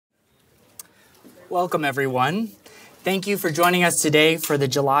Welcome, everyone. Thank you for joining us today for the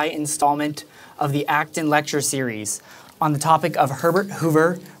July installment of the Acton Lecture Series on the topic of Herbert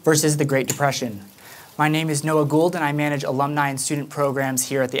Hoover versus the Great Depression. My name is Noah Gould, and I manage alumni and student programs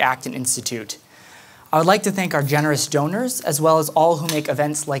here at the Acton Institute. I would like to thank our generous donors, as well as all who make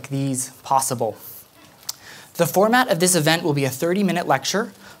events like these possible. The format of this event will be a 30-minute lecture,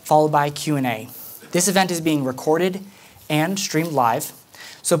 followed by Q&A. This event is being recorded and streamed live,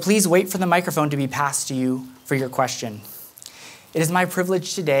 so please wait for the microphone to be passed to you for your question. It is my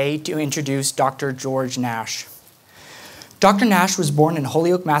privilege today to introduce Dr. George Nash. Dr. Nash was born in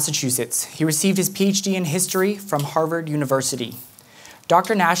Holyoke, Massachusetts. He received his PhD in history from Harvard University.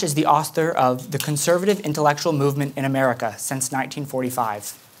 Dr. Nash is the author of The Conservative Intellectual Movement in America since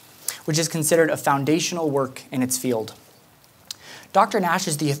 1945, which is considered a foundational work in its field. Dr. Nash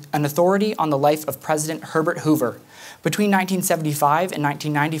is an authority on the life of President Herbert Hoover. Between 1975 and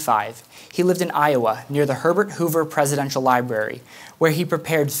 1995, he lived in Iowa near the Herbert Hoover Presidential Library, where he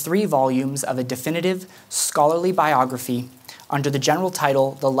prepared 3 volumes of a definitive scholarly biography under the general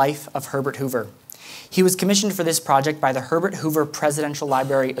title, The Life of Herbert Hoover. He was commissioned for this project by the Herbert Hoover Presidential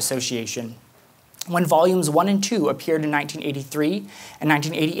Library Association. When volumes 1 and 2 appeared in 1983 and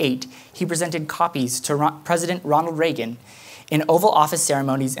 1988, he presented copies to President Ronald Reagan in Oval Office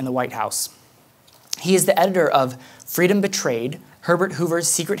ceremonies in the White House. He is the editor of Freedom Betrayed, Herbert Hoover's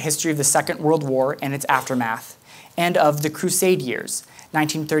Secret History of the Second World War and its Aftermath, and of The Crusade Years,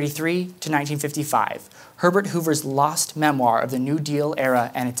 1933 to 1955, Herbert Hoover's lost memoir of the New Deal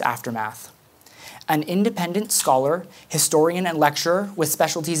era and its aftermath. An independent scholar, historian, and lecturer with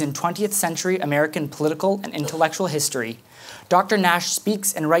specialties in 20th century American political and intellectual history, Dr. Nash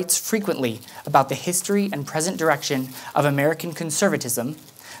speaks and writes frequently about the history and present direction of American conservatism,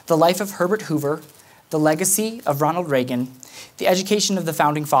 the life of Herbert Hoover, the legacy of Ronald Reagan, the education of the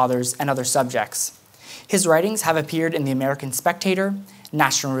Founding Fathers, and other subjects. His writings have appeared in the American Spectator,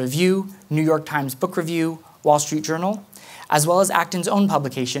 National Review, New York Times Book Review, Wall Street Journal, as well as Acton's own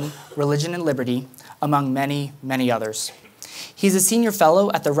publication, Religion and Liberty, among many, many others. He is a senior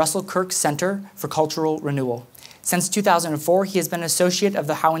fellow at the Russell Kirk Center for Cultural Renewal. Since 2004, he has been an associate of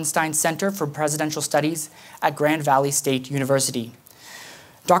the Hauenstein Center for Presidential Studies at Grand Valley State University.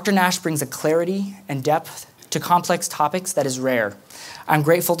 Dr. Nash brings a clarity and depth to complex topics that is rare. I'm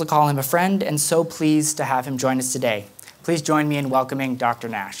grateful to call him a friend and so pleased to have him join us today. Please join me in welcoming Dr.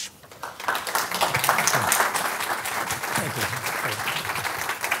 Nash. Thank you.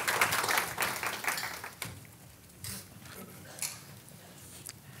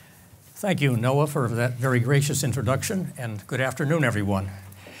 Thank you, Noah, for that very gracious introduction, and good afternoon, everyone.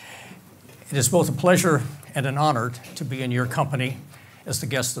 It is both a pleasure and an honor to be in your company as the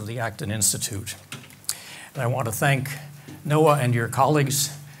guest of the Acton Institute. And I want to thank Noah and your colleagues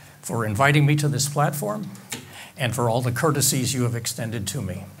for inviting me to this platform and for all the courtesies you have extended to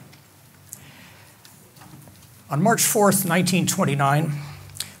me. On March 4th, 1929,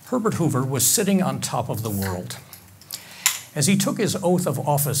 Herbert Hoover was sitting on top of the world. As he took his oath of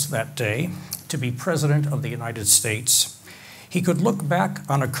office that day to be President of the United States, he could look back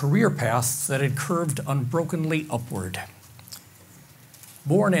on a career path that had curved unbrokenly upward.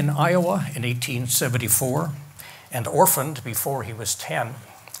 Born in Iowa in 1874 and orphaned before he was 10,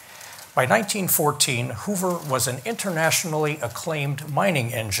 by 1914, Hoover was an internationally acclaimed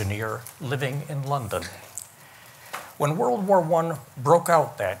mining engineer living in London. When World War I broke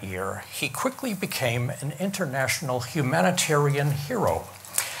out that year, he quickly became an international humanitarian hero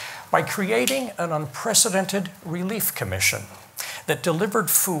by creating an unprecedented relief commission that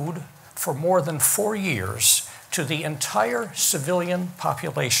delivered food for more than 4 years to the entire civilian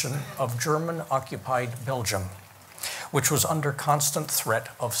population of German-occupied Belgium, which was under constant threat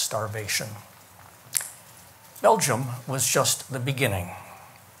of starvation. Belgium was just the beginning.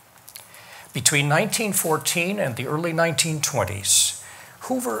 Between 1914 and the early 1920s,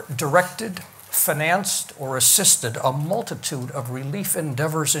 Hoover directed, financed, or assisted a multitude of relief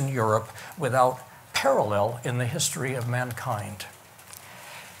endeavors in Europe without parallel in the history of mankind.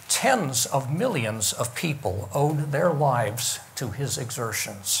 Tens of millions of people owed their lives to his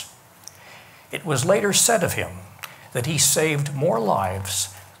exertions. It was later said of him that he saved more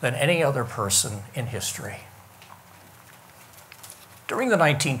lives than any other person in history. During the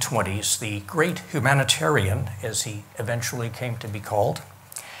 1920s, the great humanitarian, as he eventually came to be called,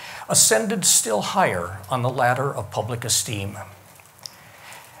 ascended still higher on the ladder of public esteem.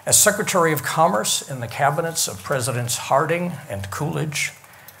 As Secretary of Commerce in the cabinets of Presidents Harding and Coolidge,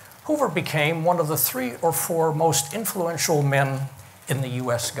 Hoover became one of the 3 or 4 most influential men in the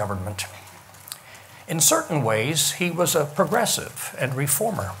U.S. government. In certain ways, he was a progressive and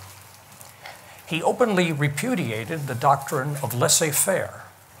reformer. he openly repudiated the doctrine of laissez-faire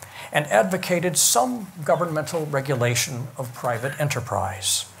and advocated some governmental regulation of private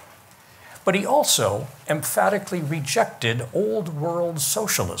enterprise. But he also emphatically rejected old world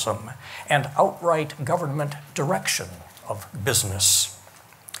socialism and outright government direction of business.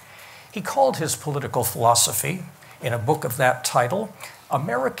 He called his political philosophy, in a book of that title,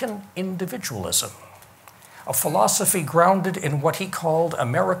 American Individualism, a philosophy grounded in what he called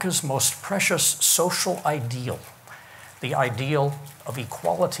America's most precious social ideal, the ideal of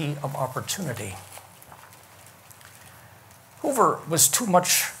equality of opportunity. Hoover was too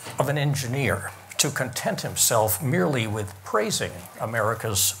much of an engineer to content himself merely with praising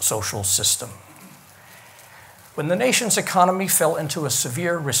America's social system. When the nation's economy fell into a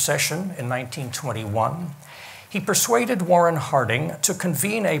severe recession in 1921, he persuaded Warren Harding to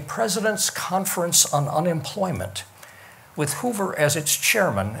convene a President's Conference on Unemployment, with Hoover as its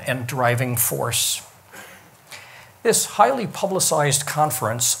chairman and driving force. This highly publicized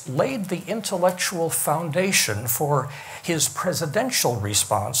conference laid the intellectual foundation for his presidential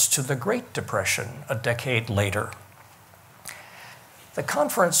response to the Great Depression a decade later. The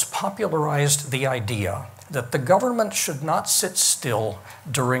conference popularized the idea that the government should not sit still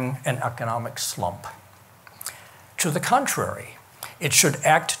during an economic slump. To the contrary, it should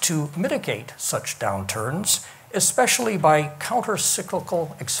act to mitigate such downturns, especially by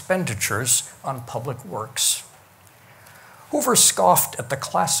counter-cyclical expenditures on public works. Hoover scoffed at the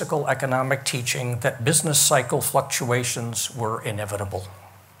classical economic teaching that business cycle fluctuations were inevitable.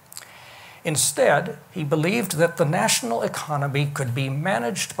 Instead, he believed that the national economy could be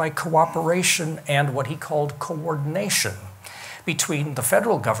managed by cooperation and what he called coordination between the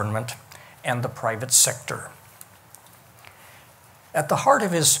federal government and the private sector. At the heart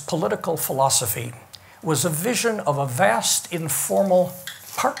of his political philosophy was a vision of a vast informal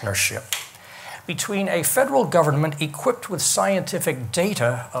partnership between a federal government equipped with scientific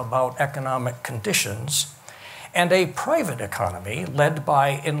data about economic conditions and a private economy led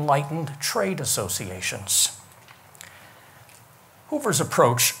by enlightened trade associations. Hoover's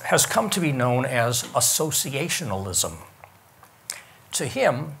approach has come to be known as associationalism. To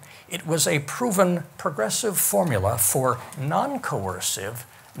him, it was a proven progressive formula for non-coercive,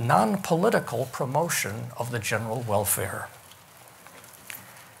 non-political promotion of the general welfare.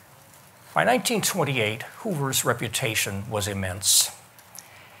 By 1928, Hoover's reputation was immense.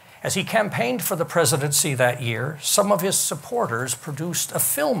 As he campaigned for the presidency that year, some of his supporters produced a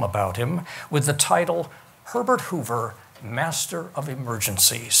film about him with the title Herbert Hoover, Master of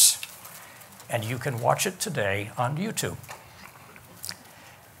Emergencies. And you can watch it today on YouTube.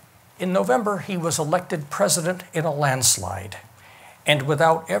 In November, he was elected president in a landslide and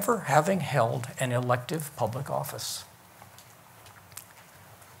without ever having held an elective public office.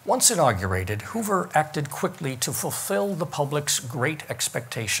 Once inaugurated, Hoover acted quickly to fulfill the public's great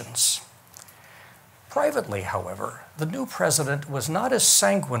expectations. Privately, however, the new president was not as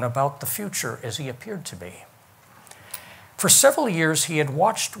sanguine about the future as he appeared to be. For several years, he had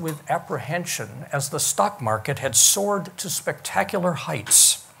watched with apprehension as the stock market had soared to spectacular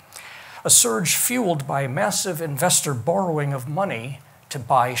heights, a surge fueled by massive investor borrowing of money to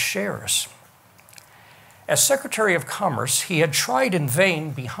buy shares. As Secretary of Commerce, he had tried in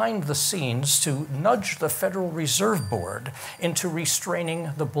vain behind the scenes to nudge the Federal Reserve Board into restraining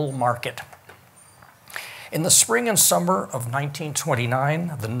the bull market. In the spring and summer of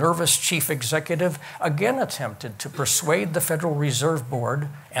 1929, the nervous chief executive again attempted to persuade the Federal Reserve Board,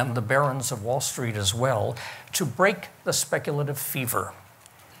 and the barons of Wall Street as well, to break the speculative fever.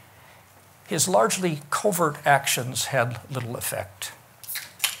 His largely covert actions had little effect.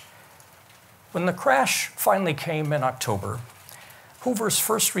 When the crash finally came in October, Hoover's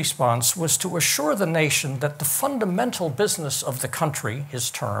first response was to assure the nation that the fundamental business of the country, his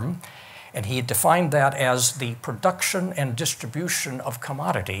term, and he had defined that as the production and distribution of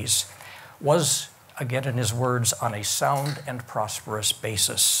commodities, was, again in his words, on a sound and prosperous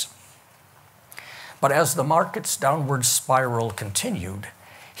basis. But as the market's downward spiral continued,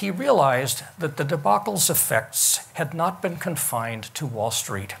 he realized that the debacle's effects had not been confined to Wall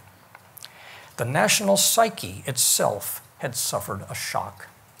Street. The national psyche itself had suffered a shock.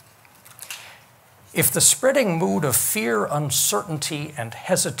 If the spreading mood of fear, uncertainty, and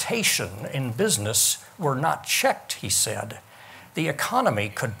hesitation in business were not checked, he said, the economy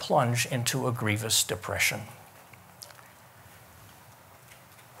could plunge into a grievous depression.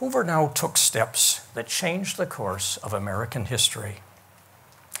 Hoover now took steps that changed the course of American history.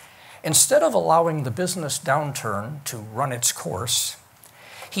 Instead of allowing the business downturn to run its course,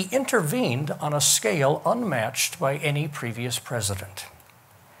 he intervened on a scale unmatched by any previous president.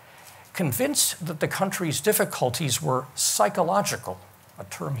 Convinced that the country's difficulties were psychological, a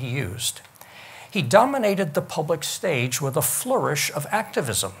term he used, he dominated the public stage with a flourish of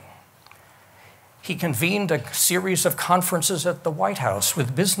activism. He convened a series of conferences at the White House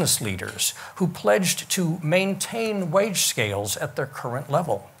with business leaders who pledged to maintain wage scales at their current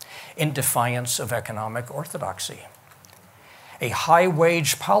level in defiance of economic orthodoxy. A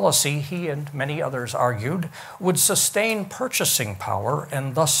high-wage policy, he and many others argued, would sustain purchasing power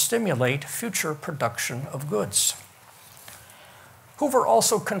and thus stimulate future production of goods. Hoover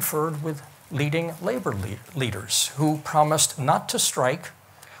also conferred with leading labor leaders who promised not to strike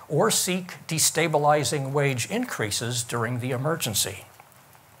or seek destabilizing wage increases during the emergency.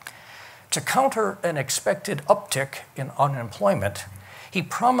 To counter an expected uptick in unemployment, he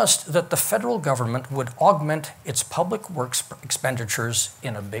promised that the federal government would augment its public works expenditures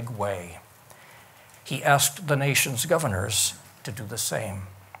in a big way. He asked the nation's governors to do the same.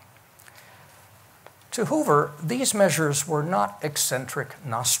 To Hoover, these measures were not eccentric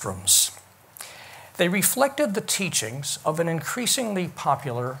nostrums. They reflected the teachings of an increasingly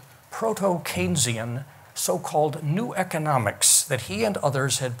popular proto-Keynesian so-called new economics that he and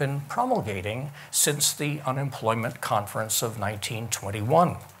others had been promulgating since the unemployment conference of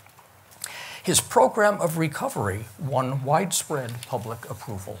 1921. His program of recovery won widespread public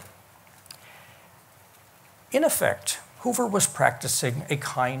approval. In effect, Hoover was practicing a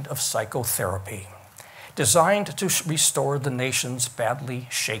kind of psychotherapy designed to restore the nation's badly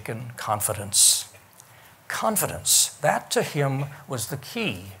shaken confidence. Confidence, that to him was the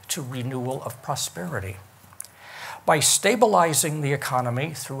key to renewal of prosperity. By stabilizing the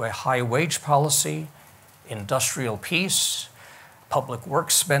economy through a high wage policy, industrial peace, public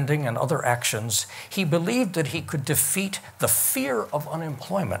works spending, and other actions, he believed that he could defeat the fear of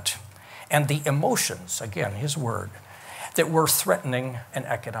unemployment and the emotions, again his word, that were threatening an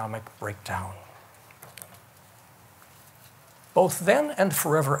economic breakdown. Both then and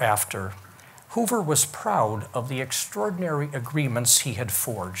forever after, Hoover was proud of the extraordinary agreements he had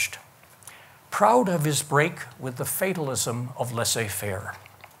forged, proud of his break with the fatalism of laissez-faire.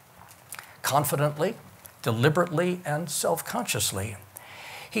 Confidently, deliberately, and self-consciously,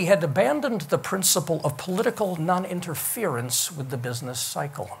 he had abandoned the principle of political non-interference with the business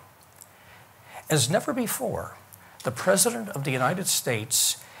cycle. As never before, the President of the United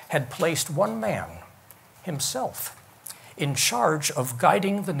States had placed one man, himself, in charge of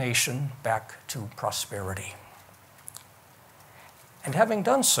guiding the nation back to prosperity. And having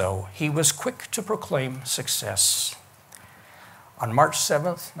done so, he was quick to proclaim success. On March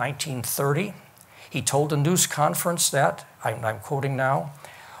 7th, 1930, he told a news conference that, I'm quoting now,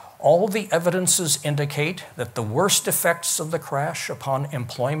 "All the evidences indicate that the worst effects of the crash upon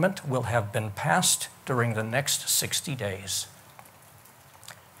employment will have been passed during the next 60 days.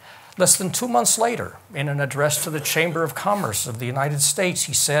 Less than 2 months later, in an address to the Chamber of Commerce of the United States,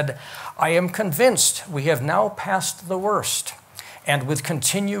 he said, "I am convinced we have now passed the worst, and with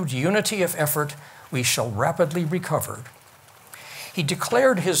continued unity of effort, we shall rapidly recover." He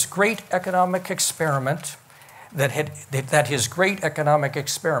declared his great economic experiment,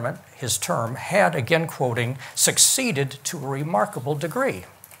 his term, had, again quoting, "succeeded to a remarkable degree."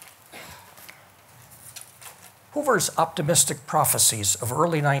 Hoover's optimistic prophecies of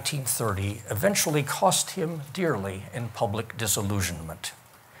early 1930 eventually cost him dearly in public disillusionment.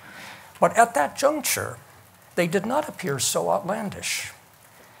 But at that juncture, they did not appear so outlandish.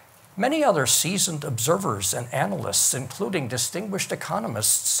 Many other seasoned observers and analysts, including distinguished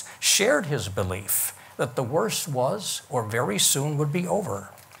economists, shared his belief that the worst was, or very soon would be,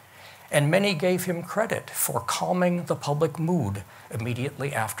 over. And many gave him credit for calming the public mood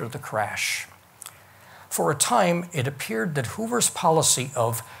immediately after the crash. For a time, it appeared that Hoover's policy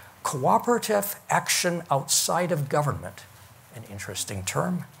of cooperative action outside of government, an interesting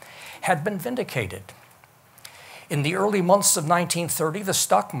term, had been vindicated. In the early months of 1930, the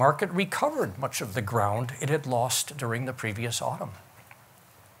stock market recovered much of the ground it had lost during the previous autumn.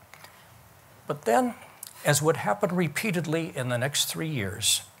 But then, as would happen repeatedly in the next 3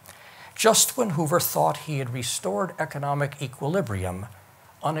 years, just when Hoover thought he had restored economic equilibrium,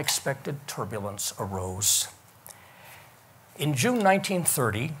 unexpected turbulence arose. In June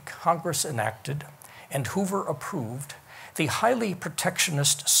 1930, Congress enacted and Hoover approved the highly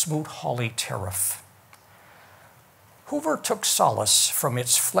protectionist Smoot-Hawley tariff. Hoover took solace from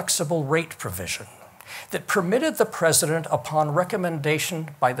its flexible rate provision that permitted the president, upon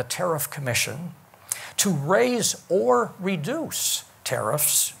recommendation by the Tariff Commission, to raise or reduce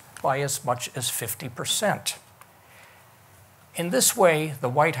tariffs by as much as 50%. In this way, the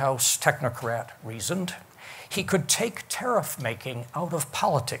White House technocrat reasoned, he could take tariff making out of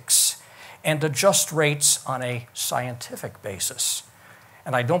politics and adjust rates on a scientific basis.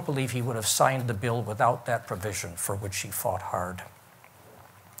 And I don't believe he would have signed the bill without that provision, for which he fought hard.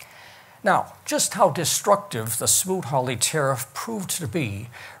 Now, just how destructive the Smoot-Hawley tariff proved to be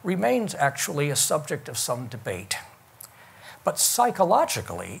remains actually a subject of some debate. But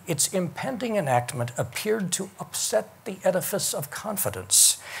psychologically, its impending enactment appeared to upset the edifice of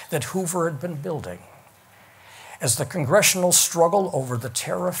confidence that Hoover had been building. As the congressional struggle over the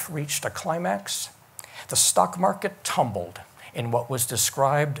tariff reached a climax, the stock market tumbled in what was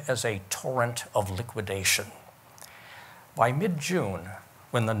described as a torrent of liquidation. By mid-June,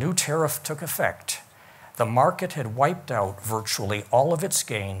 when the new tariff took effect, the market had wiped out virtually all of its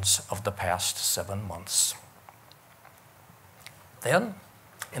gains of the past 7 months. Then,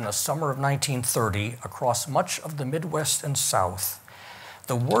 in the summer of 1930, across much of the Midwest and South,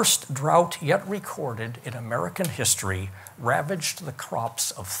 the worst drought yet recorded in American history ravaged the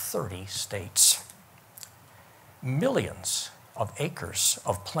crops of 30 states. Millions of acres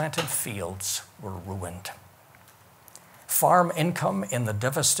of planted fields were ruined. Farm income in the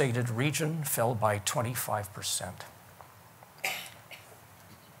devastated region fell by 25%.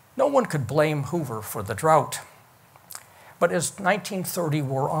 No one could blame Hoover for the drought. But as 1930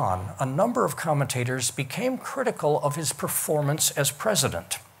 wore on, a number of commentators became critical of his performance as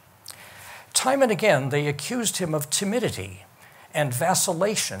president. Time and again, they accused him of timidity and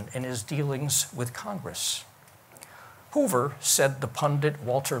vacillation in his dealings with Congress. Hoover, said the pundit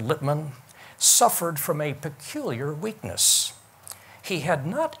Walter Lippmann, suffered from a peculiar weakness. He had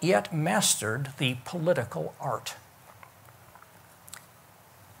not yet mastered the political art.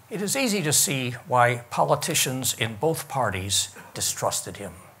 It is easy to see why politicians in both parties distrusted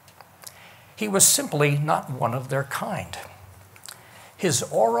him. He was simply not one of their kind. His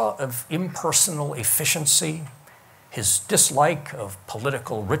aura of impersonal efficiency, his dislike of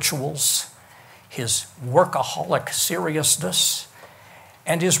political rituals, his workaholic seriousness,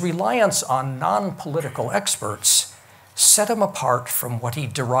 and his reliance on non-political experts set him apart from what he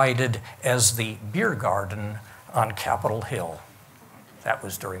derided as the beer garden on Capitol Hill. That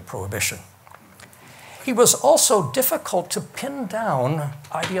was during Prohibition. He was also difficult to pin down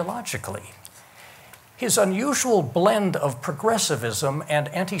ideologically. His unusual blend of progressivism and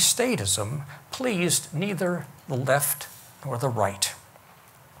anti-statism pleased neither the left nor the right.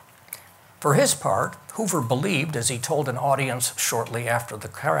 For his part, Hoover believed, as he told an audience shortly after the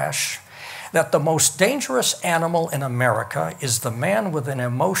crash, that the most dangerous animal in America is the man with an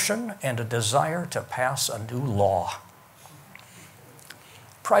emotion and a desire to pass a new law.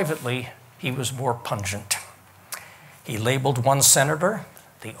 Privately, he was more pungent. He labeled one senator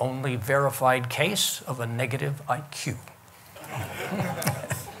the only verified case of a negative IQ.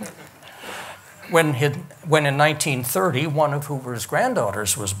 When in 1930, one of Hoover's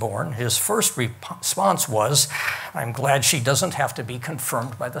granddaughters was born, his first response was, "I'm glad she doesn't have to be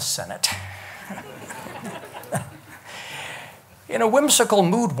confirmed by the Senate." In a whimsical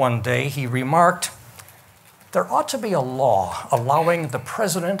mood one day, he remarked, "There ought to be a law allowing the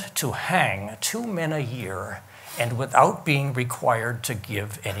president to hang 2 men a year and without being required to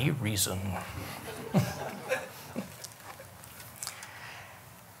give any reason."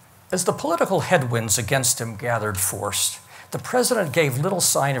 As the political headwinds against him gathered force, the president gave little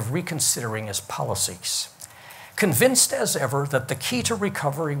sign of reconsidering his policies. Convinced as ever that the key to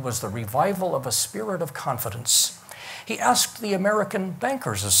recovery was the revival of a spirit of confidence, he asked the American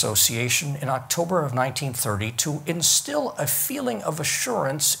Bankers Association in October of 1930 to instill a feeling of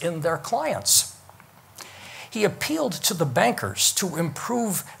assurance in their clients. He appealed to the bankers to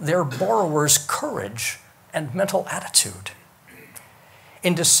improve their borrowers' courage and mental attitude.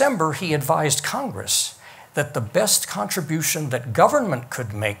 In December, he advised Congress that the best contribution that government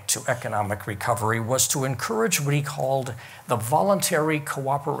could make to economic recovery was to encourage what he called the voluntary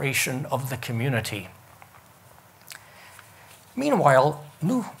cooperation of the community. Meanwhile,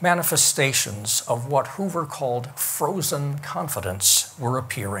 new manifestations of what Hoover called frozen confidence were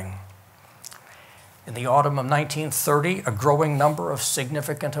appearing. In the autumn of 1930, a growing number of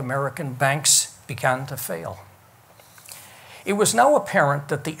significant American banks began to fail. It was now apparent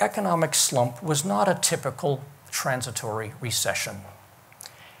that the economic slump was not a typical transitory recession.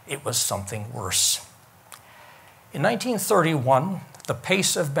 It was something worse. In 1931, the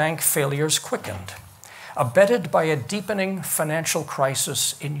pace of bank failures quickened, abetted by a deepening financial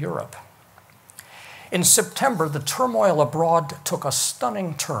crisis in Europe. In September, the turmoil abroad took a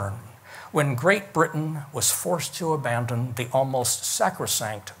stunning turn when Great Britain was forced to abandon the almost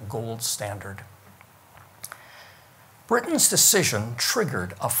sacrosanct gold standard. Britain's decision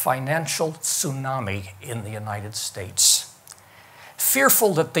triggered a financial tsunami in the United States.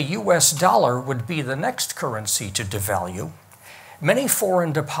 Fearful that the US dollar would be the next currency to devalue, many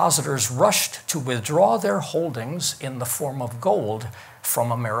foreign depositors rushed to withdraw their holdings in the form of gold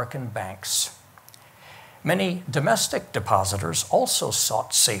from American banks. Many domestic depositors also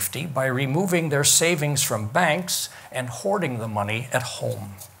sought safety by removing their savings from banks and hoarding the money at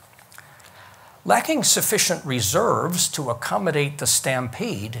home. Lacking sufficient reserves to accommodate the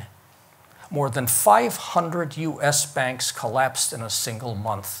stampede, more than 500 US banks collapsed in a single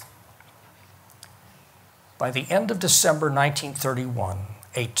month. By the end of December 1931,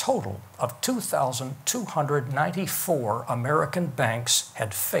 a total of 2,294 American banks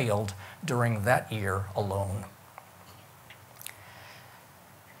had failed during that year alone.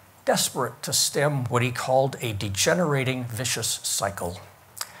 Desperate to stem what he called a degenerating vicious cycle,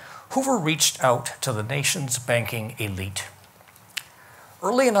 Hoover reached out to the nation's banking elite.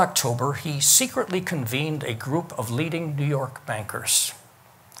 Early in October, he secretly convened a group of leading New York bankers.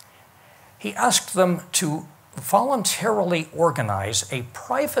 He asked them to voluntarily organize a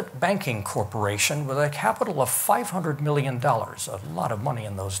private banking corporation with a capital of $500 million, a lot of money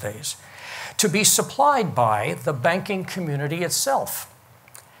in those days, to be supplied by the banking community itself.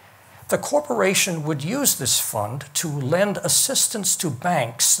 The corporation would use this fund to lend assistance to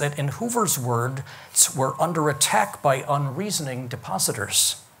banks that, in Hoover's words, were under attack by unreasoning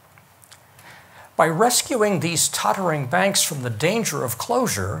depositors. By rescuing these tottering banks from the danger of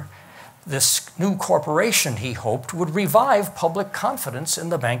closure, this new corporation, he hoped, would revive public confidence in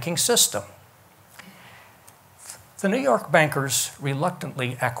the banking system. The New York bankers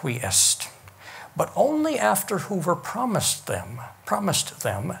reluctantly acquiesced, but only after Hoover promised them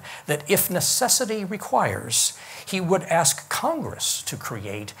that if necessity requires, he would ask Congress to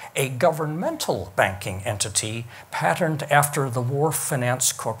create a governmental banking entity patterned after the War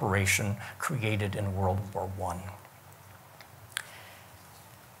Finance Corporation created in World War I.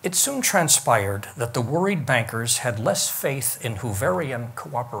 It soon transpired that the worried bankers had less faith in Hooverian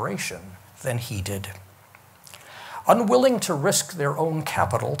cooperation than he did. Unwilling to risk their own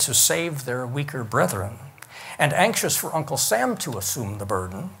capital to save their weaker brethren, and anxious for Uncle Sam to assume the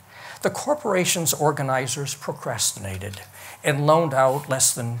burden, the corporation's organizers procrastinated and loaned out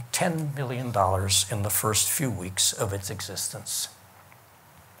less than $10 million in the first few weeks of its existence.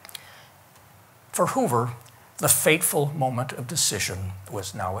 For Hoover, the fateful moment of decision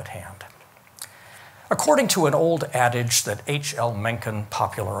was now at hand. According to an old adage that H.L. Mencken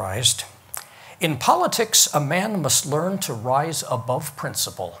popularized, in politics, a man must learn to rise above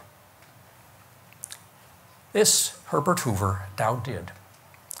principle. This Herbert Hoover now did.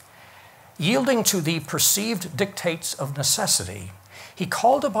 Yielding to the perceived dictates of necessity, he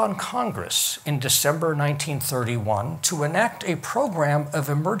called upon Congress in December 1931 to enact a program of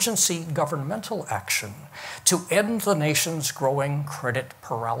emergency governmental action to end the nation's growing credit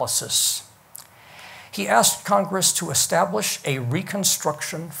paralysis. He asked Congress to establish a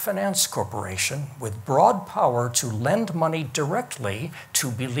Reconstruction Finance Corporation with broad power to lend money directly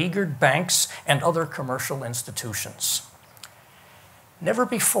to beleaguered banks and other commercial institutions. Never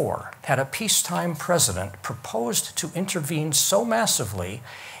before had a peacetime president proposed to intervene so massively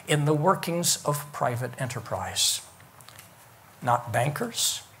in the workings of private enterprise. Not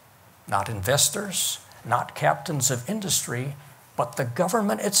bankers, not investors, not captains of industry, but the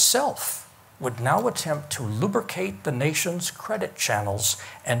government itself would now attempt to lubricate the nation's credit channels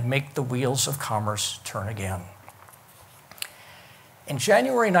and make the wheels of commerce turn again. In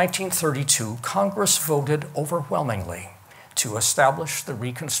January 1932, Congress voted overwhelmingly to establish the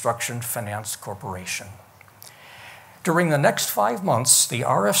Reconstruction Finance Corporation. During the next 5 months, the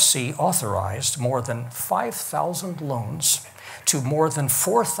RFC authorized more than 5,000 loans to more than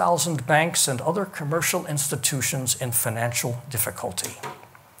 4,000 banks and other commercial institutions in financial difficulty.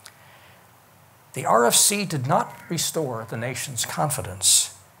 The RFC did not restore the nation's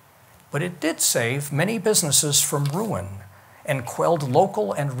confidence, but it did save many businesses from ruin and quelled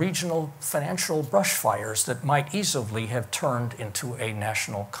local and regional financial brush fires that might easily have turned into a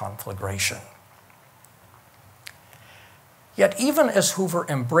national conflagration. Yet even as Hoover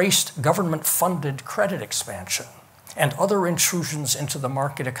embraced government-funded credit expansion and other intrusions into the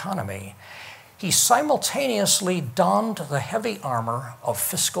market economy, he simultaneously donned the heavy armor of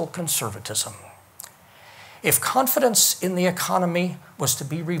fiscal conservatism. If confidence in the economy was to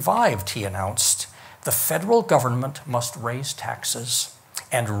be revived, he announced, the federal government must raise taxes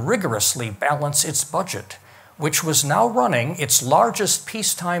and rigorously balance its budget, which was now running its largest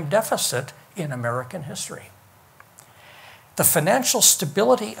peacetime deficit in American history. The financial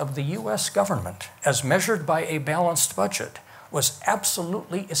stability of the U.S. government, as measured by a balanced budget, was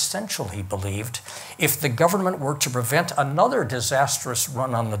absolutely essential, he believed, if the government were to prevent another disastrous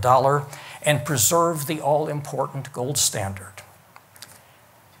run on the dollar and preserve the all-important gold standard.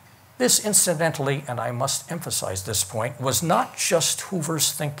 This, incidentally, and I must emphasize this point, was not just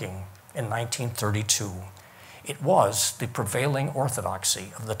Hoover's thinking in 1932. It was the prevailing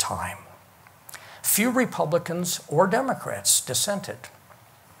orthodoxy of the time. Few Republicans or Democrats dissented,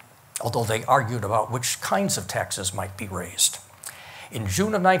 although they argued about which kinds of taxes might be raised. In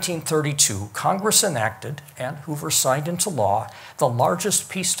June of 1932, Congress enacted, and Hoover signed into law, the largest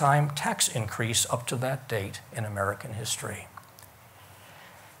peacetime tax increase up to that date in American history.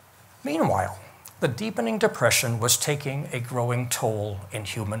 Meanwhile, the deepening depression was taking a growing toll in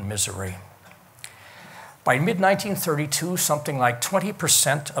human misery. By mid-1932, something like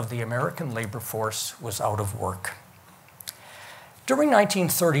 20% of the American labor force was out of work. During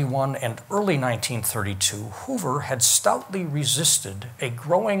 1931 and early 1932, Hoover had stoutly resisted a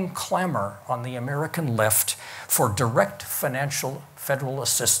growing clamor on the American left for direct financial federal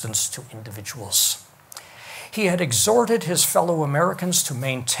assistance to individuals. He had exhorted his fellow Americans to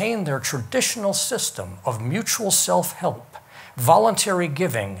maintain their traditional system of mutual self-help, voluntary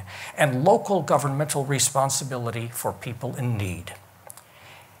giving, and local governmental responsibility for people in need.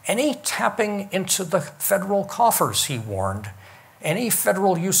 Any tapping into the federal coffers, he warned, any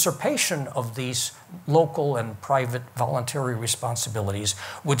federal usurpation of these local and private voluntary responsibilities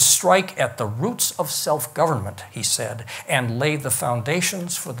would strike at the roots of self-government, he said, and lay the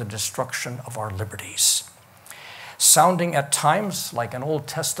foundations for the destruction of our liberties. Sounding at times like an Old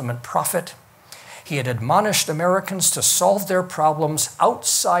Testament prophet, he had admonished Americans to solve their problems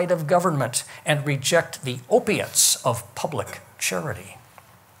outside of government and reject the opiates of public charity.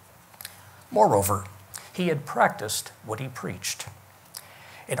 Moreover, he had practiced what he preached.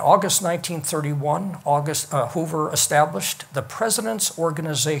 In August 1931, Hoover established the President's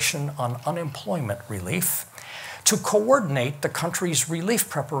Organization on Unemployment Relief to coordinate the country's relief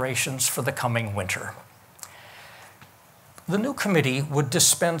preparations for the coming winter. The new committee would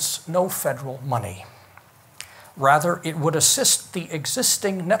dispense no federal money. Rather, it would assist the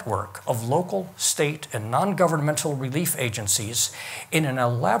existing network of local, state, and non-governmental relief agencies in an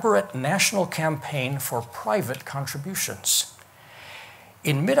elaborate national campaign for private contributions.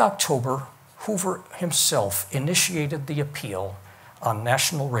 In mid-October, Hoover himself initiated the appeal on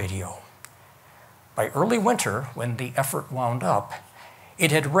national radio. By early winter, when the effort wound up,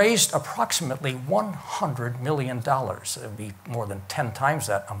 it had raised approximately $100 million. It would be more than 10 times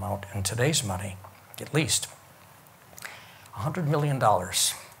that amount in today's money, at least. $100 million.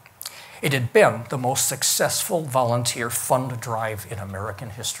 It had been the most successful volunteer fund drive in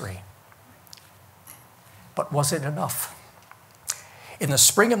American history. But was it enough? In the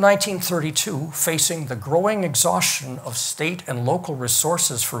spring of 1932, facing the growing exhaustion of state and local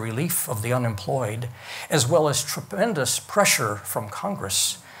resources for relief of the unemployed, as well as tremendous pressure from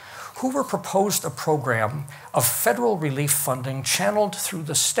Congress, Hoover proposed a program of federal relief funding channeled through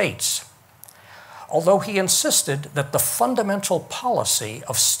the states. Although he insisted that the fundamental policy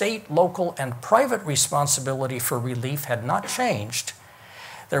of state, local, and private responsibility for relief had not changed,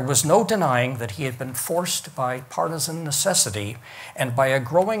 there was no denying that he had been forced by partisan necessity and by a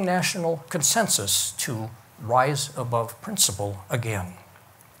growing national consensus to rise above principle again.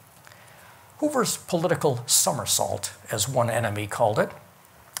 Hoover's political somersault, as one enemy called it,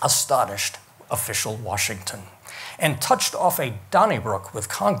 astonished official Washington and touched off a Donnybrook with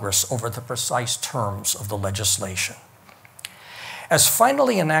Congress over the precise terms of the legislation. As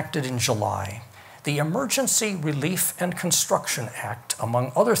finally enacted in July, the Emergency Relief and Construction Act,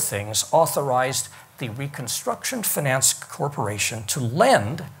 among other things, authorized the Reconstruction Finance Corporation to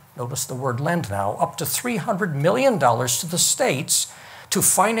lend, notice the word lend now, up to $300 million to the states to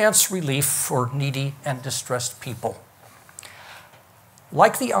finance relief for needy and distressed people.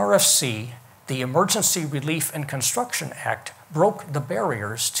 Like the RFC, the Emergency Relief and Construction Act broke the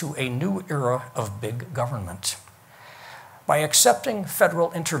barriers to a new era of big government. By accepting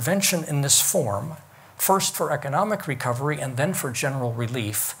federal intervention in this form, first for economic recovery and then for general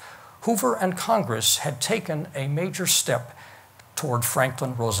relief, Hoover and Congress had taken a major step toward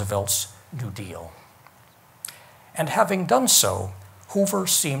Franklin Roosevelt's New Deal. And having done so, Hoover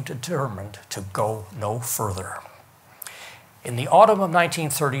seemed determined to go no further. In the autumn of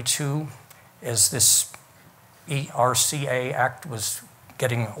 1932, as this ERCA Act was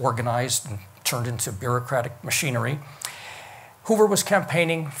getting organized and turned into bureaucratic machinery, Hoover was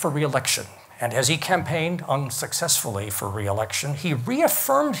campaigning for re-election, and as he campaigned unsuccessfully for re-election, he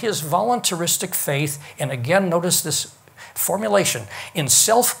reaffirmed his voluntaristic faith, and again, notice this formulation, in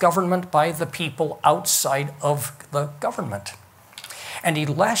self-government by the people outside of the government. and he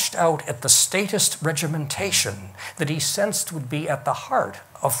lashed out at the statist regimentation that he sensed would be at the heart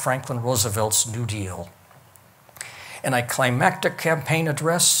of Franklin Roosevelt's New Deal. In a climactic campaign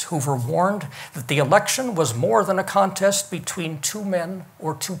address, Hoover warned that the election was more than a contest between two men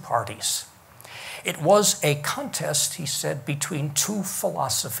or two parties. It was a contest, he said, between two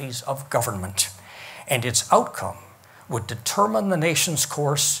philosophies of government, and its outcome would determine the nation's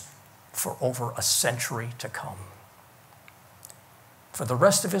course for over a century to come. For the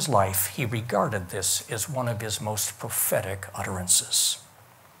rest of his life, he regarded this as one of his most prophetic utterances.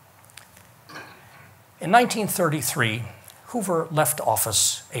 In 1933, Hoover left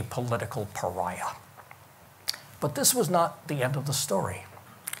office a political pariah. But this was not the end of the story.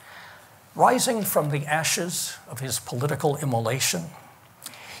 Rising from the ashes of his political immolation,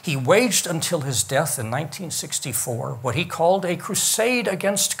 he waged until his death in 1964 what he called a crusade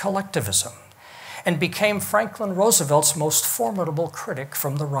against collectivism, and became Franklin Roosevelt's most formidable critic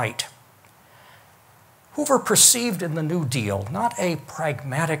from the right. Hoover perceived in the New Deal not a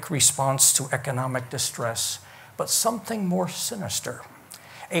pragmatic response to economic distress, but something more sinister,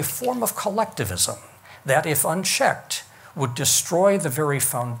 a form of collectivism that, if unchecked, would destroy the very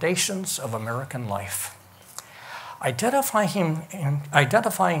foundations of American life.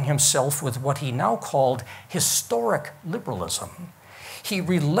 Identifying himself with what he now called historic liberalism, he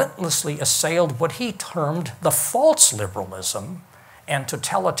relentlessly assailed what he termed the false liberalism and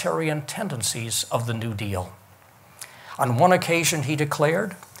totalitarian tendencies of the New Deal. On one occasion, he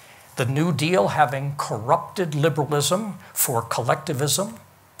declared, the New Deal having corrupted liberalism for collectivism,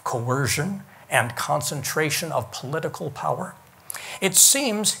 coercion, and concentration of political power, it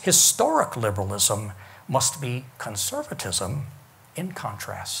seems historic liberalism must be conservatism in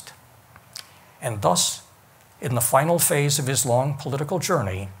contrast. And thus, in the final phase of his long political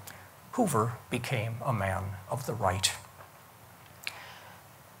journey, Hoover became a man of the right.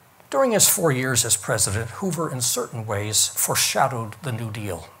 During his 4 years as president, Hoover in certain ways foreshadowed the New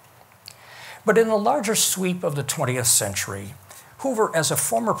Deal. But in the larger sweep of the 20th century, Hoover, as a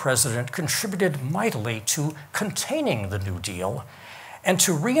former president, contributed mightily to containing the New Deal and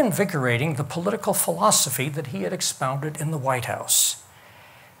to reinvigorating the political philosophy that he had expounded in the White House.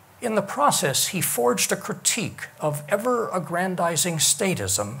 In the process, he forged a critique of ever-aggrandizing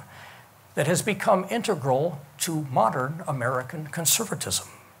statism that has become integral to modern American conservatism.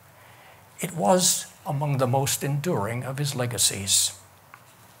 It was among the most enduring of his legacies.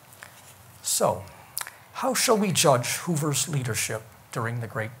 So, how shall we judge Hoover's leadership during the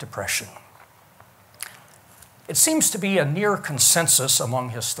Great Depression? It seems to be a near consensus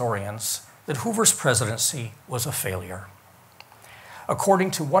among historians that Hoover's presidency was a failure.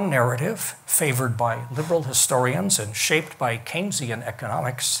 According to one narrative, favored by liberal historians and shaped by Keynesian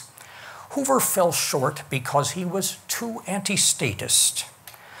economics, Hoover fell short because he was too anti-statist,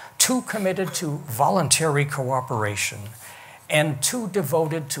 too committed to voluntary cooperation, and too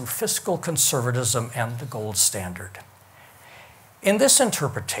devoted to fiscal conservatism and the gold standard. In this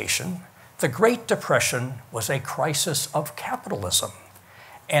interpretation, the Great Depression was a crisis of capitalism,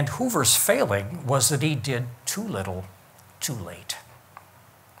 and Hoover's failing was that he did too little, too late.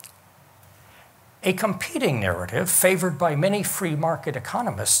 A competing narrative, favored by many free market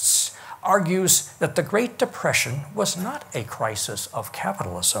economists, argues that the Great Depression was not a crisis of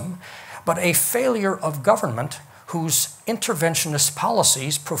capitalism, but a failure of government whose interventionist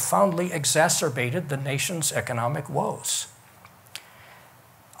policies profoundly exacerbated the nation's economic woes.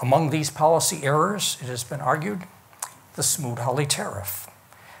 Among these policy errors, it has been argued, the Smoot-Hawley tariff,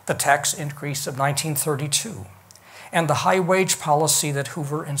 the tax increase of 1932, and the high wage policy that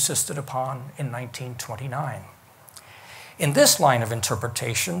Hoover insisted upon in 1929. In this line of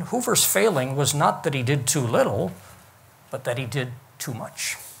interpretation, Hoover's failing was not that he did too little, but that he did too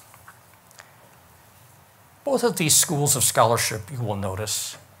much. Both of these schools of scholarship, you will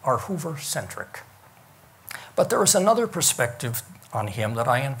notice, are Hoover-centric. But there is another perspective on him that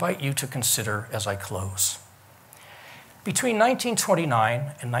I invite you to consider as I close. Between 1929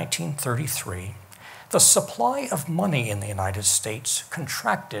 and 1933, the supply of money in the United States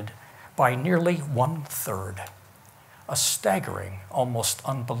contracted by nearly 1/3, a staggering, almost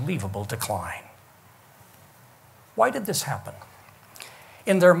unbelievable decline. Why did this happen?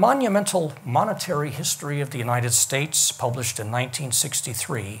 In their monumental Monetary History of the United States, published in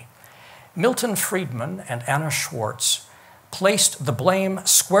 1963, Milton Friedman and Anna Schwartz placed the blame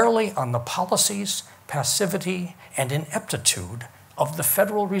squarely on the policies, passivity, and ineptitude of the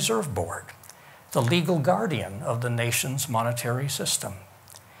Federal Reserve Board, the legal guardian of the nation's monetary system.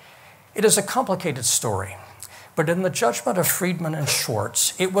 It is a complicated story, but in the judgment of Friedman and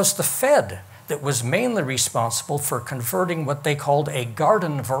Schwartz, it was the Fed that was mainly responsible for converting what they called a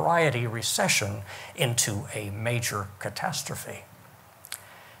garden variety recession into a major catastrophe.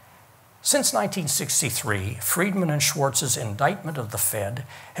 Since 1963, Friedman and Schwartz's indictment of the Fed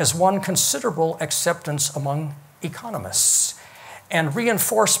has won considerable acceptance among economists and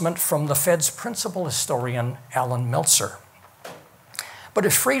reinforcement from the Fed's principal historian, Alan Meltzer. But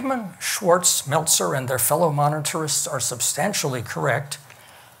if Friedman, Schwartz, Meltzer, and their fellow monetarists are substantially correct,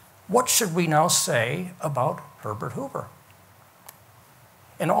 what should we now say about Herbert Hoover?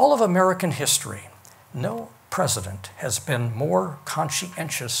 In all of American history, no president has been more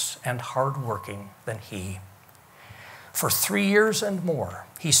conscientious and hardworking than he. For 3 years and more,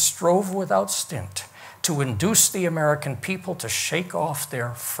 he strove without stint to induce the American people to shake off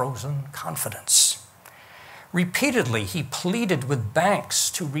their frozen confidence. Repeatedly, he pleaded with banks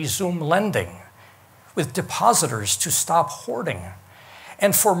to resume lending, with depositors to stop hoarding,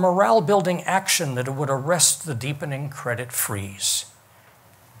 and for morale-building action that would arrest the deepening credit freeze.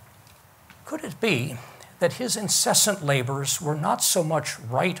 Could it be that his incessant labors were not so much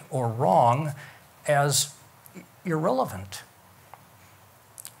right or wrong as irrelevant?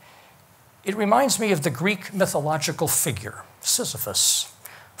 It reminds me of the Greek mythological figure, Sisyphus,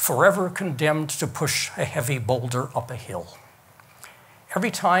 forever condemned to push a heavy boulder up a hill.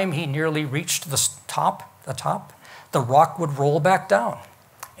 Every time he nearly reached the top, the rock would roll back down,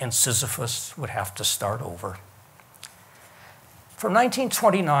 and Sisyphus would have to start over. From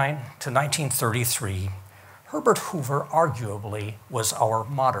 1929 to 1933, Herbert Hoover arguably was our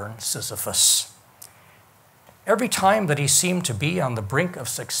modern Sisyphus. Every time that he seemed to be on the brink of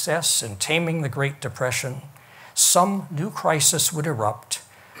success in taming the Great Depression, some new crisis would erupt,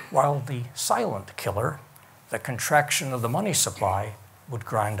 while the silent killer, the contraction of the money supply, would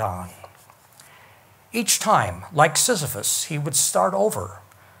grind on. Each time, like Sisyphus, he would start over,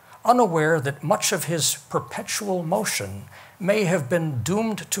 unaware that much of his perpetual motion may have been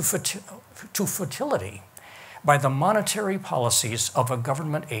doomed to futility by the monetary policies of a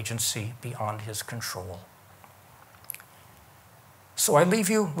government agency beyond his control. So I leave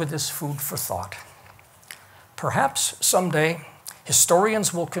you with this food for thought. Perhaps someday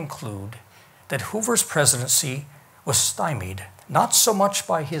historians will conclude that Hoover's presidency was stymied not so much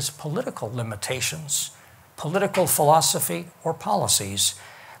by his political limitations, political philosophy, or policies,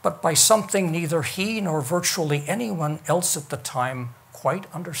 but by something neither he nor virtually anyone else at the time quite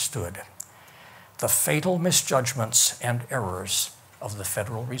understood: the fatal misjudgments and errors of the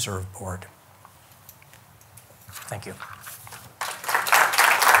Federal Reserve Board. Thank you.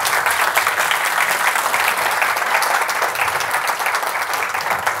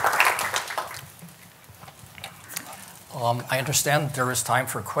 I understand there is time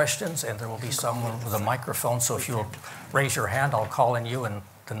for questions, and there will be someone with a microphone, so if you'll raise your hand, I'll call on you, and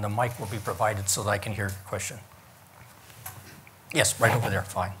then the mic will be provided so that I can hear your question. Yes, right over there,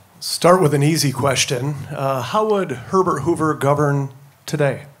 fine. Start with an easy question. How would Herbert Hoover govern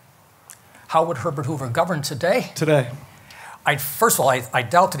today? How would Herbert Hoover govern today? Today. First of all, I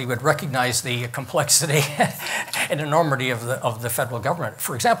doubt that he would recognize the complexity and enormity of the federal government.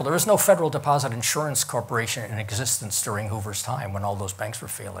 For example, there was no Federal Deposit Insurance Corporation in existence during Hoover's time when all those banks were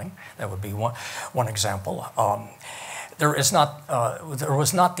failing. That would be one example. There was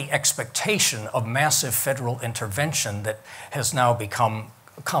not the expectation of massive federal intervention that has now become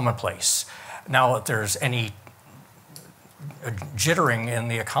commonplace. Now, if there's any jittering in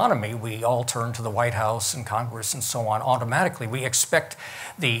the economy, we all turn to the White House and Congress and so on. Automatically, we expect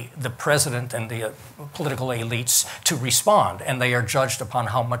the president and the political elites to respond, and they are judged upon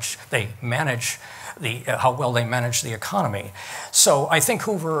how much they manage how well they manage the economy. So I think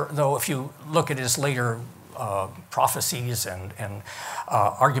Hoover, though, if you look at his later prophecies and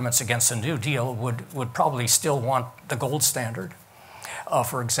arguments against the New Deal, would probably still want the gold standard.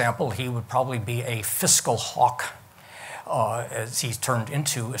 For example, he would probably be a fiscal hawk, as he's turned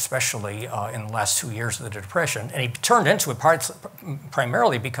into, especially in the last 2 years of the Depression. And he turned into it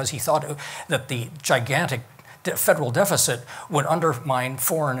primarily because he thought that the gigantic federal deficit would undermine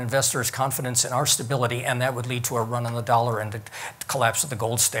foreign investors' confidence in our stability, and that would lead to a run on the dollar and the collapse of the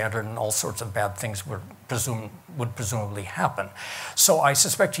gold standard, and all sorts of bad things would presumably happen. So I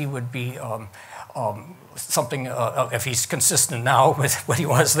suspect he would be something, if he's consistent now with what he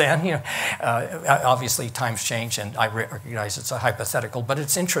was then. Obviously times change, and I recognize it's a hypothetical, but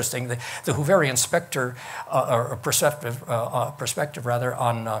it's interesting. The Hooverian perspective rather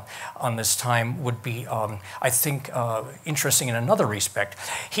on this time would be, I think, interesting in another respect.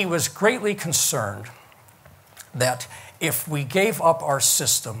 He was greatly concerned that if we gave up our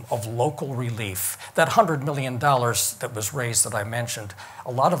system of local relief, that $100 million that was raised that I mentioned,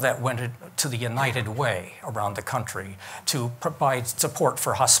 a lot of that went to the United Way around the country to provide support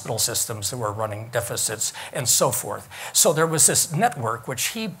for hospital systems that were running deficits and so forth. So there was this network which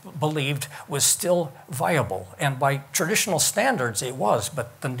he believed was still viable. And by traditional standards it was,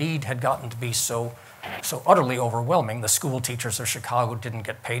 but the need had gotten to be so utterly overwhelming. The school teachers of Chicago didn't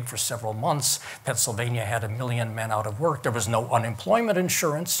get paid for several months. Pennsylvania had 1 million men out of work. There was no unemployment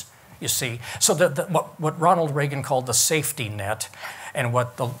insurance, you see. So what Ronald Reagan called the safety net and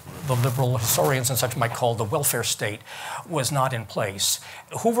what the liberal historians and such might call the welfare state was not in place.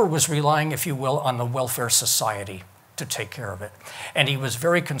 Hoover was relying, if you will, on the welfare society to take care of it. And he was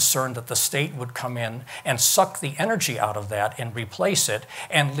very concerned that the state would come in and suck the energy out of that and replace it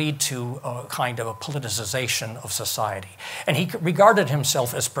and lead to a kind of a politicization of society. And he regarded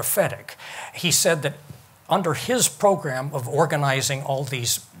himself as prophetic. He said that under his program of organizing all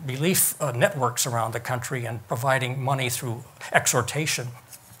these relief networks around the country and providing money through exhortation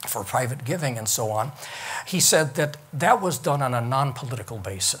for private giving and so on, he said that that was done on a non-political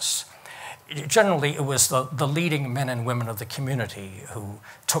basis. Generally, it was the leading men and women of the community who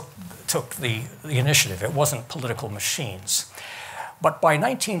took the initiative. It wasn't political machines. But by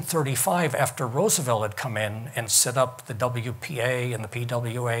 1935, after Roosevelt had come in and set up the WPA and the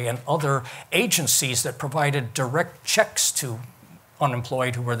PWA and other agencies that provided direct checks to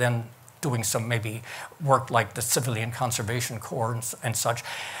unemployed who were then doing some maybe work like the Civilian Conservation Corps and such,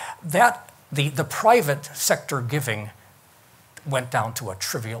 that the private sector giving went down to a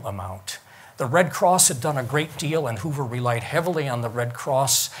trivial amount. The Red Cross had done a great deal, and Hoover relied heavily on the Red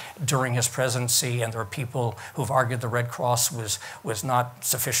Cross during his presidency, and there are people who've argued the Red Cross was not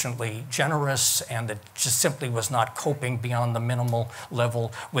sufficiently generous, and it just simply was not coping beyond the minimal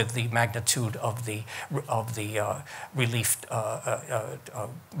level with the magnitude of the relief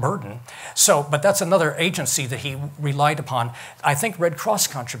burden. So, but that's another agency that he relied upon. I think Red Cross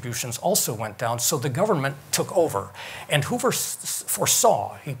contributions also went down, so the government took over. And Hoover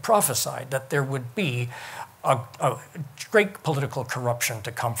foresaw, he prophesied, that there would be a great political corruption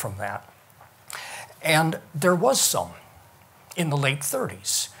to come from that. And there was some in the late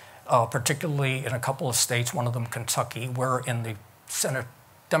 30s, particularly in a couple of states, one of them Kentucky, where in the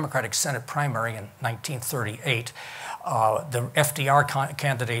Democratic Senate primary in 1938, the FDR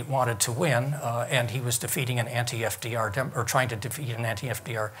candidate wanted to win, and he was defeating an anti-FDR, or trying to defeat an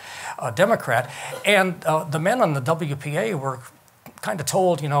anti-FDR Democrat. And the men on the WPA were kind of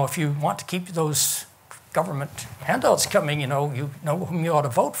told, you know, if you want to keep those government handouts coming, you know whom you ought to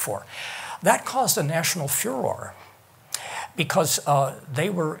vote for. That caused a national furor because they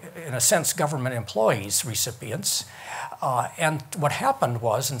were, in a sense, government employees, recipients. And what happened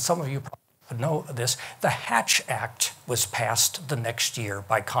was, and some of you probably know this, the Hatch Act was passed the next year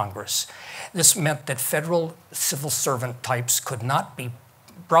by Congress. This meant that federal civil servant types could not be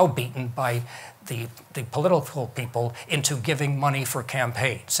browbeaten by the political people into giving money for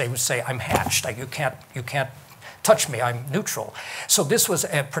campaigns. They would say, I'm hatched, you can't touch me, I'm neutral. So this was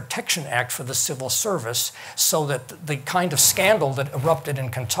a protection act for the civil service, so that the kind of scandal that erupted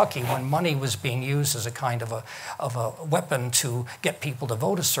in Kentucky when money was being used as a kind of a weapon to get people to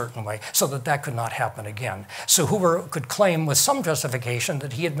vote a certain way, so that could not happen again. So Hoover could claim with some justification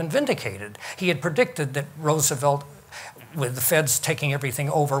that he had been vindicated. He had predicted that Roosevelt, with the feds taking everything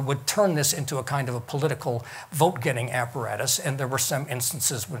over, would turn this into a kind of a political vote-getting apparatus, and there were some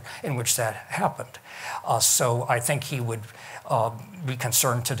instances in which that happened. So I think he would be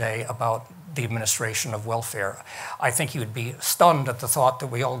concerned today about the administration of welfare. I think he would be stunned at the thought that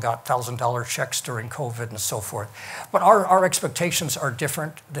we all got $1,000 checks during COVID and so forth. But our expectations are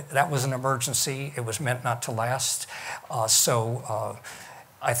different. That was an emergency. It was meant not to last.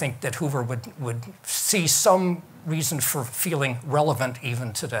 I think that Hoover would see some reason for feeling relevant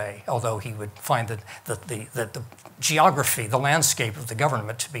even today, although he would find that the geography, the landscape of the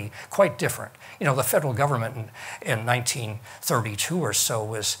government to be quite different. You know, the federal government in 1932 or so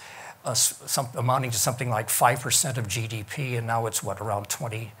was amounting to something like 5% of GDP, and now it's, what, around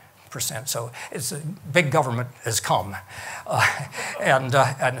 20%. So it's a big government has come, and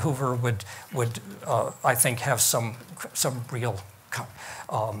Hoover would I think have some real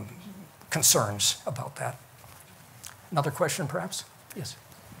concerns about that. Another question, perhaps? Yes.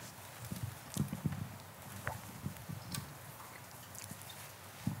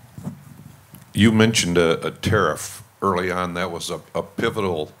 You mentioned a tariff early on. That was a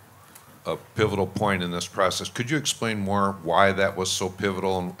pivotal point in this process. Could you explain more why that was so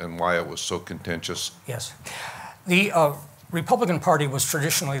pivotal and why it was so contentious? Yes. Republican Party was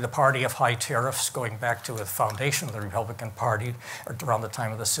traditionally the party of high tariffs, going back to the foundation of the Republican Party around the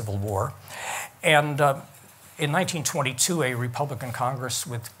time of the Civil War. And in 1922, a Republican Congress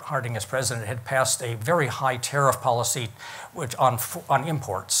with Harding as president had passed a very high tariff policy on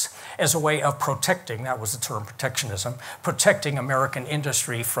imports as a way of protecting, that was the term, protectionism, protecting American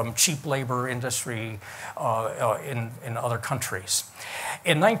industry from cheap labor industry in other countries.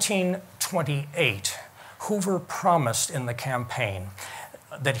 In 1928, Hoover promised in the campaign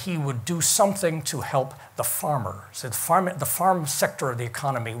that he would do something to help the farmer. So the farm sector of the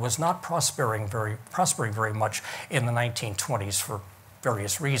economy was not prospering very much in the 1920s for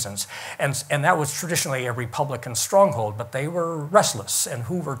various reasons. And that was traditionally a Republican stronghold, but they were restless. And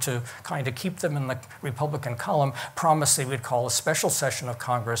Hoover, to kind of keep them in the Republican column, promised they would call a special session of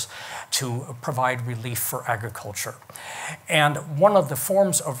Congress to provide relief for agriculture. And one of the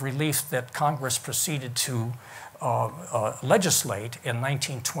forms of relief that Congress proceeded to legislate in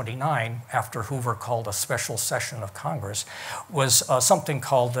 1929, after Hoover called a special session of Congress, was something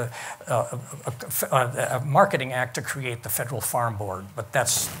called the Marketing Act to create the Federal Farm Board. But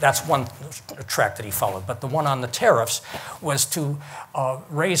that's one track that he followed. But the one on the tariffs was to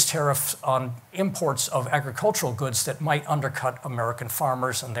raise tariffs on imports of agricultural goods that might undercut American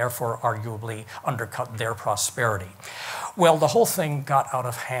farmers and therefore arguably undercut their prosperity. Well, the whole thing got out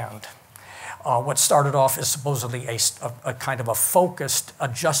of hand. What started off as supposedly a kind of a focused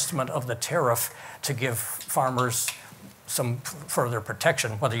adjustment of the tariff to give farmers some further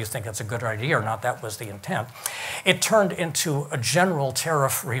protection, whether you think it's a good idea or not, that was the intent. It turned into a general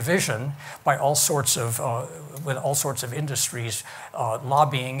tariff revision by all sorts of, with all sorts of industries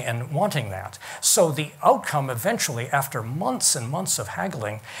lobbying and wanting that. So the outcome eventually, after months and months of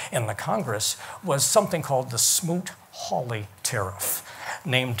haggling in the Congress, was something called the Smoot-Hawley tariff,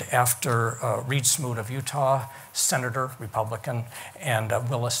 named after Reed Smoot of Utah, Senator, Republican, and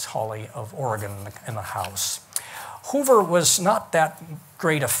Willis Hawley of Oregon in the House. Hoover was not that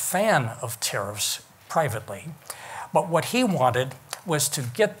great a fan of tariffs privately, but what he wanted was to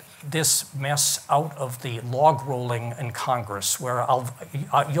get this mess out of the log rolling in Congress, where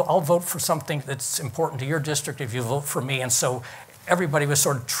I'll vote for something that's important to your district if you vote for me. And so everybody was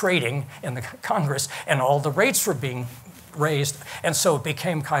sort of trading in the Congress, and all the rates were being raised, and so it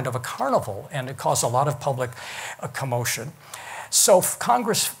became kind of a carnival, and it caused a lot of public commotion. So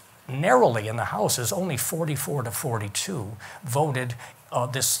Congress narrowly in the Houses, only 44 to 42, voted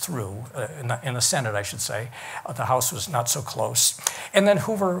this through, in the Senate, I should say. The House was not so close. And then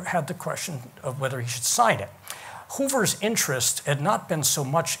Hoover had the question of whether he should sign it. Hoover's interest had not been so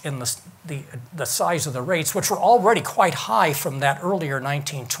much in the size of the rates, which were already quite high from that earlier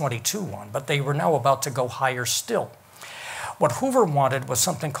 1922 one, but they were now about to go higher still. What Hoover wanted was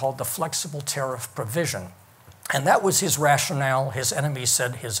something called the flexible tariff provision. And that was his rationale, his enemies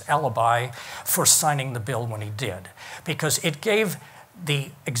said his alibi for signing the bill when he did, because it gave the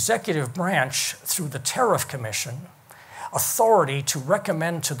executive branch, through the Tariff Commission, authority to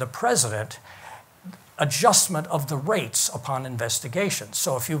recommend to the president adjustment of the rates upon investigation.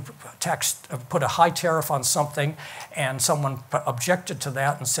 So if you put a high tariff on something and someone objected to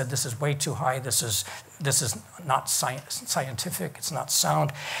that and said this is way too high, this is not scientific, it's not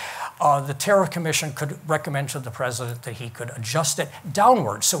sound, the Tariff Commission could recommend to the president that he could adjust it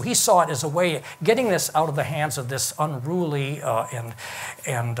downward. So he saw it as a way of getting this out of the hands of this unruly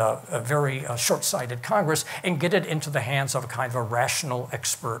and very short-sighted Congress and get it into the hands of a kind of a rational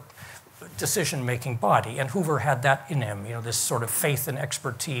expert decision-making body. And Hoover had that in him, you know, this sort of faith and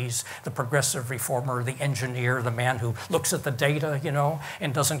expertise, the progressive reformer, the engineer, the man who looks at the data, you know,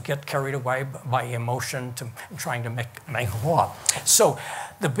 and doesn't get carried away by emotion to trying to make law. So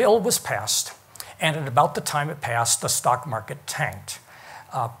the bill was passed, and at about the time it passed, the stock market tanked,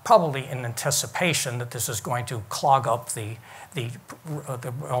 probably in anticipation that this is going to clog up the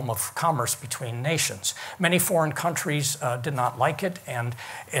realm of commerce between nations. Many foreign countries did not like it and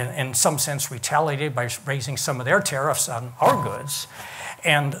in some sense retaliated by raising some of their tariffs on our goods.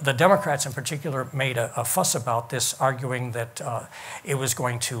 And the Democrats in particular made a fuss about this, arguing that it was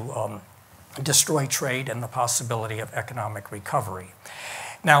going to destroy trade and the possibility of economic recovery.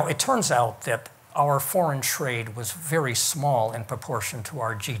 Now, it turns out that our foreign trade was very small in proportion to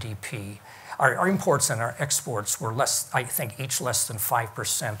our GDP. Our imports and our exports were less, I think, each less than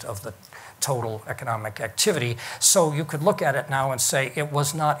 5% of the total economic activity. So you could look at it now and say it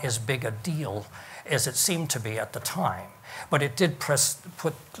was not as big a deal as it seemed to be at the time. but it did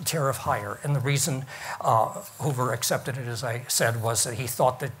put the tariff higher. And the reason Hoover accepted it, as I said, was that he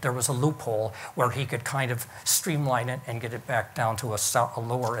thought that there was a loophole where he could kind of streamline it and get it back down to a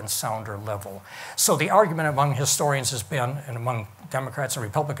lower and sounder level. So the argument among historians has been, and among Democrats and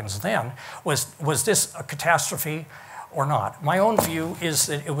Republicans then, was this a catastrophe or not? My own view is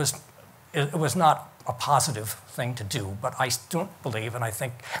that it was not a positive thing to do, but I don't believe, and I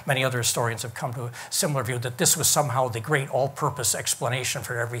think many other historians have come to a similar view, that this was somehow the great all-purpose explanation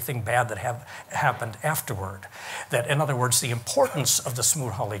for everything bad that happened afterward. That, in other words, the importance of the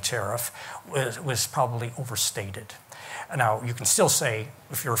Smoot-Hawley tariff was probably overstated. Now, you can still say,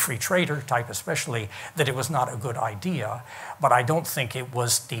 if you're a free trader type especially, that it was not a good idea, but I don't think it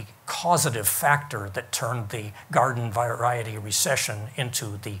was the causative factor that turned the garden variety recession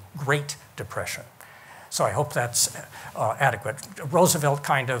into the Great Depression. So I hope that's adequate. Roosevelt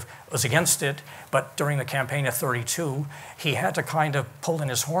kind of was against it, but during the campaign of '32, he had to kind of pull in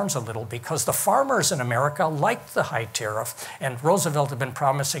his horns a little because the farmers in America liked the high tariff, and Roosevelt had been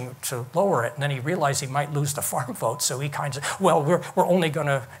promising to lower it, and then he realized he might lose the farm vote, so he kind of, well, we're only going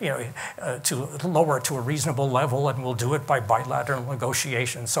to, to lower it to a reasonable level, and we'll do it by bilateral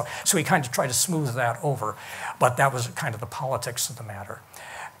negotiations. So he kind of tried to smooth that over, but that was kind of the politics of the matter.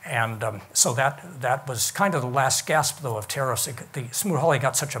 And so that was kind of the last gasp, though, of tariffs. The Smoot-Hawley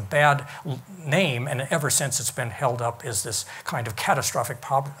got such a bad name, and ever since it's been held up as this kind of catastrophic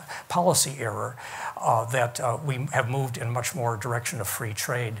policy error that we have moved in much more direction of free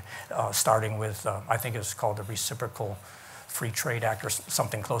trade, starting with, I think it's called the Reciprocal Free Trade Act or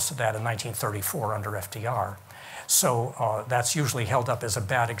something close to that in 1934 under FDR. So that's usually held up as a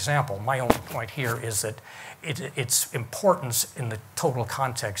bad example. My only point here is that its importance in the total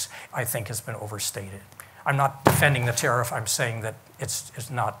context, I think, has been overstated. I'm not defending the tariff. I'm saying that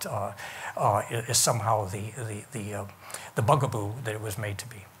it's not is somehow the bugaboo that it was made to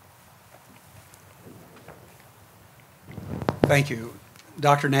be. Thank you.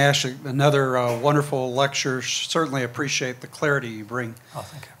 Dr. Nash, another wonderful lecture. Certainly appreciate the clarity you bring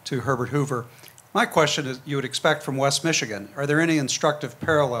to Herbert Hoover. My question is, you would expect from West Michigan, are there any instructive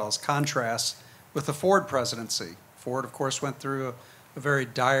parallels, contrasts with the Ford presidency? Ford, of course, went through a very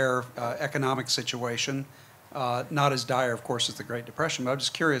dire economic situation, not as dire, of course, as the Great Depression, but I'm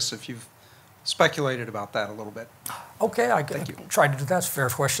just curious if you've speculated about that a little bit. Okay, I tried to do that. That's a fair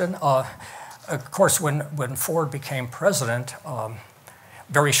question. Of course, when Ford became president,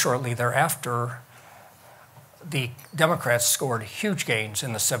 very shortly thereafter, the Democrats scored huge gains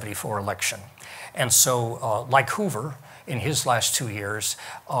in the '74 election. And so, like Hoover, in his last 2 years,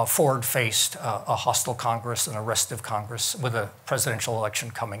 Ford faced a hostile Congress, an restive Congress, with a presidential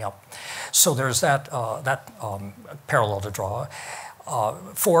election coming up. So there's that parallel to draw.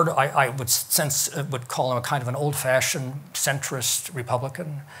 Ford, I would call him a kind of an old-fashioned centrist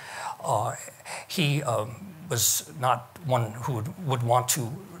Republican. He was not one who would want to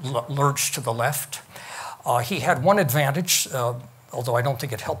lurch to the left. He had one advantage, although I don't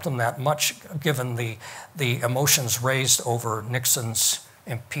think it helped him that much, given the emotions raised over Nixon's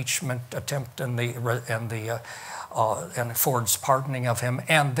impeachment attempt and Ford's pardoning of him,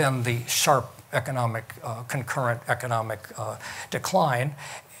 and then the sharp concurrent economic decline,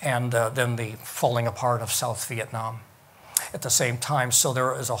 and then the falling apart of South Vietnam at the same time. So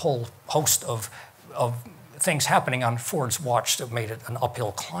there is a whole host of things happening on Ford's watch that made it an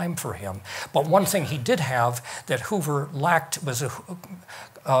uphill climb for him. But one thing he did have that Hoover lacked was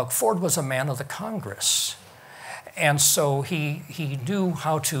Ford was a man of the Congress. And so he knew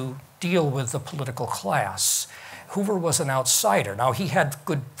how to deal with the political class. Hoover was an outsider. Now, he had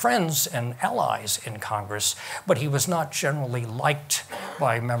good friends and allies in Congress, but he was not generally liked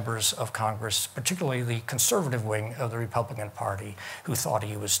by members of Congress, particularly the conservative wing of the Republican Party, who thought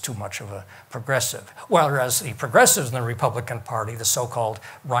he was too much of a progressive. Whereas the progressives in the Republican Party, the so-called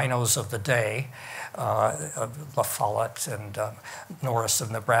rhinos of the day, La Follette and Norris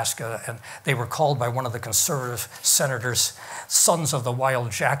of Nebraska, and they were called by one of the conservative senators sons of the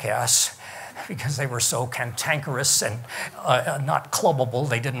wild jackass, because they were so cantankerous and not clubbable.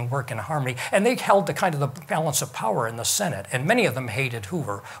 They didn't work in harmony. And they held the kind of the balance of power in the Senate. And many of them hated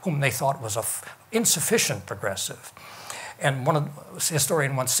Hoover, whom they thought was an insufficient progressive. And one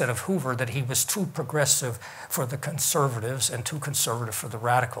historian once said of Hoover that he was too progressive for the conservatives and too conservative for the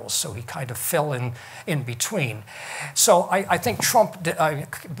radicals. So he kind of fell in between. So I think Ford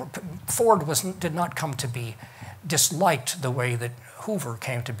did not come to be disliked the way that Hoover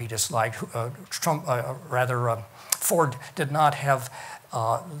came to be disliked. Ford did not have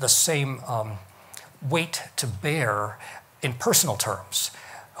the same weight to bear in personal terms.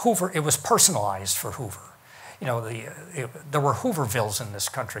 It was personalized for Hoover. you know, there were Hoovervilles in this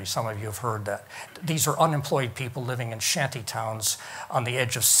country. Some of you have heard that. These are unemployed people living in shanty towns on the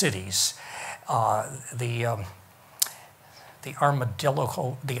edge of cities. The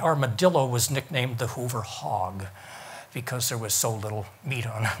armadillo was nicknamed the Hoover hog because there was so little meat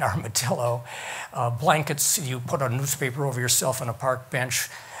on an armadillo. Blankets, you put a newspaper over yourself on a park bench,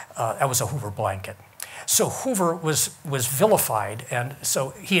 that was a Hoover blanket. So Hoover was vilified, and so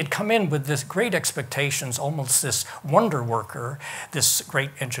he had come in with this great expectations, almost this wonder worker, this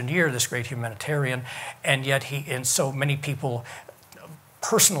great engineer, this great humanitarian, and yet and so many people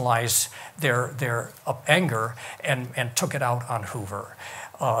personalized their anger and took it out on Hoover.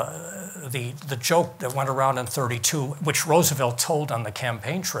 The joke that went around in '32, which Roosevelt told on the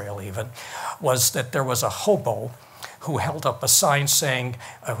campaign trail even, was that there was a hobo who held up a sign saying,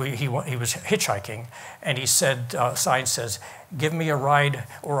 he was hitchhiking, and he said, sign says, "Give me a ride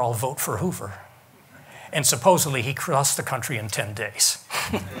or I'll vote for Hoover." And supposedly he crossed the country in 10 days.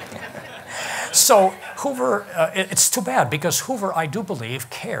 So Hoover, it's too bad because Hoover, I do believe,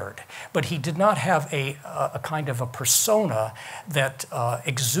 cared, but he did not have a kind of a persona that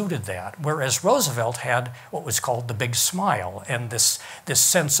exuded that, whereas Roosevelt had what was called the big smile and this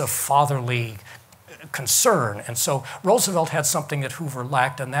sense of fatherly concern. And so Roosevelt had something that Hoover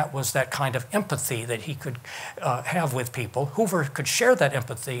lacked, and that was that kind of empathy that he could have with people. Hoover could share that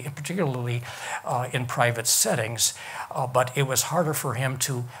empathy, particularly in private settings, but it was harder for him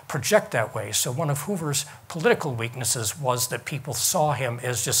to project that way. So one of Hoover's political weaknesses was that people saw him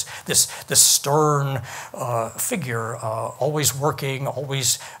as just this stern figure, always working,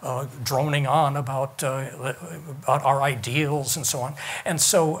 always droning on about our ideals and so on. And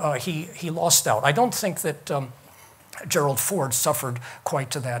so he lost out. I don't think that Gerald Ford suffered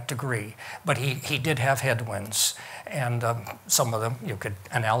quite to that degree, but he did have headwinds, and some of them you could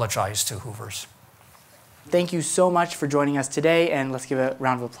analogize to Hoover's. Thank you so much for joining us today, and let's give a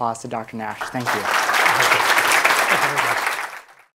round of applause to Dr. Nash. Thank you.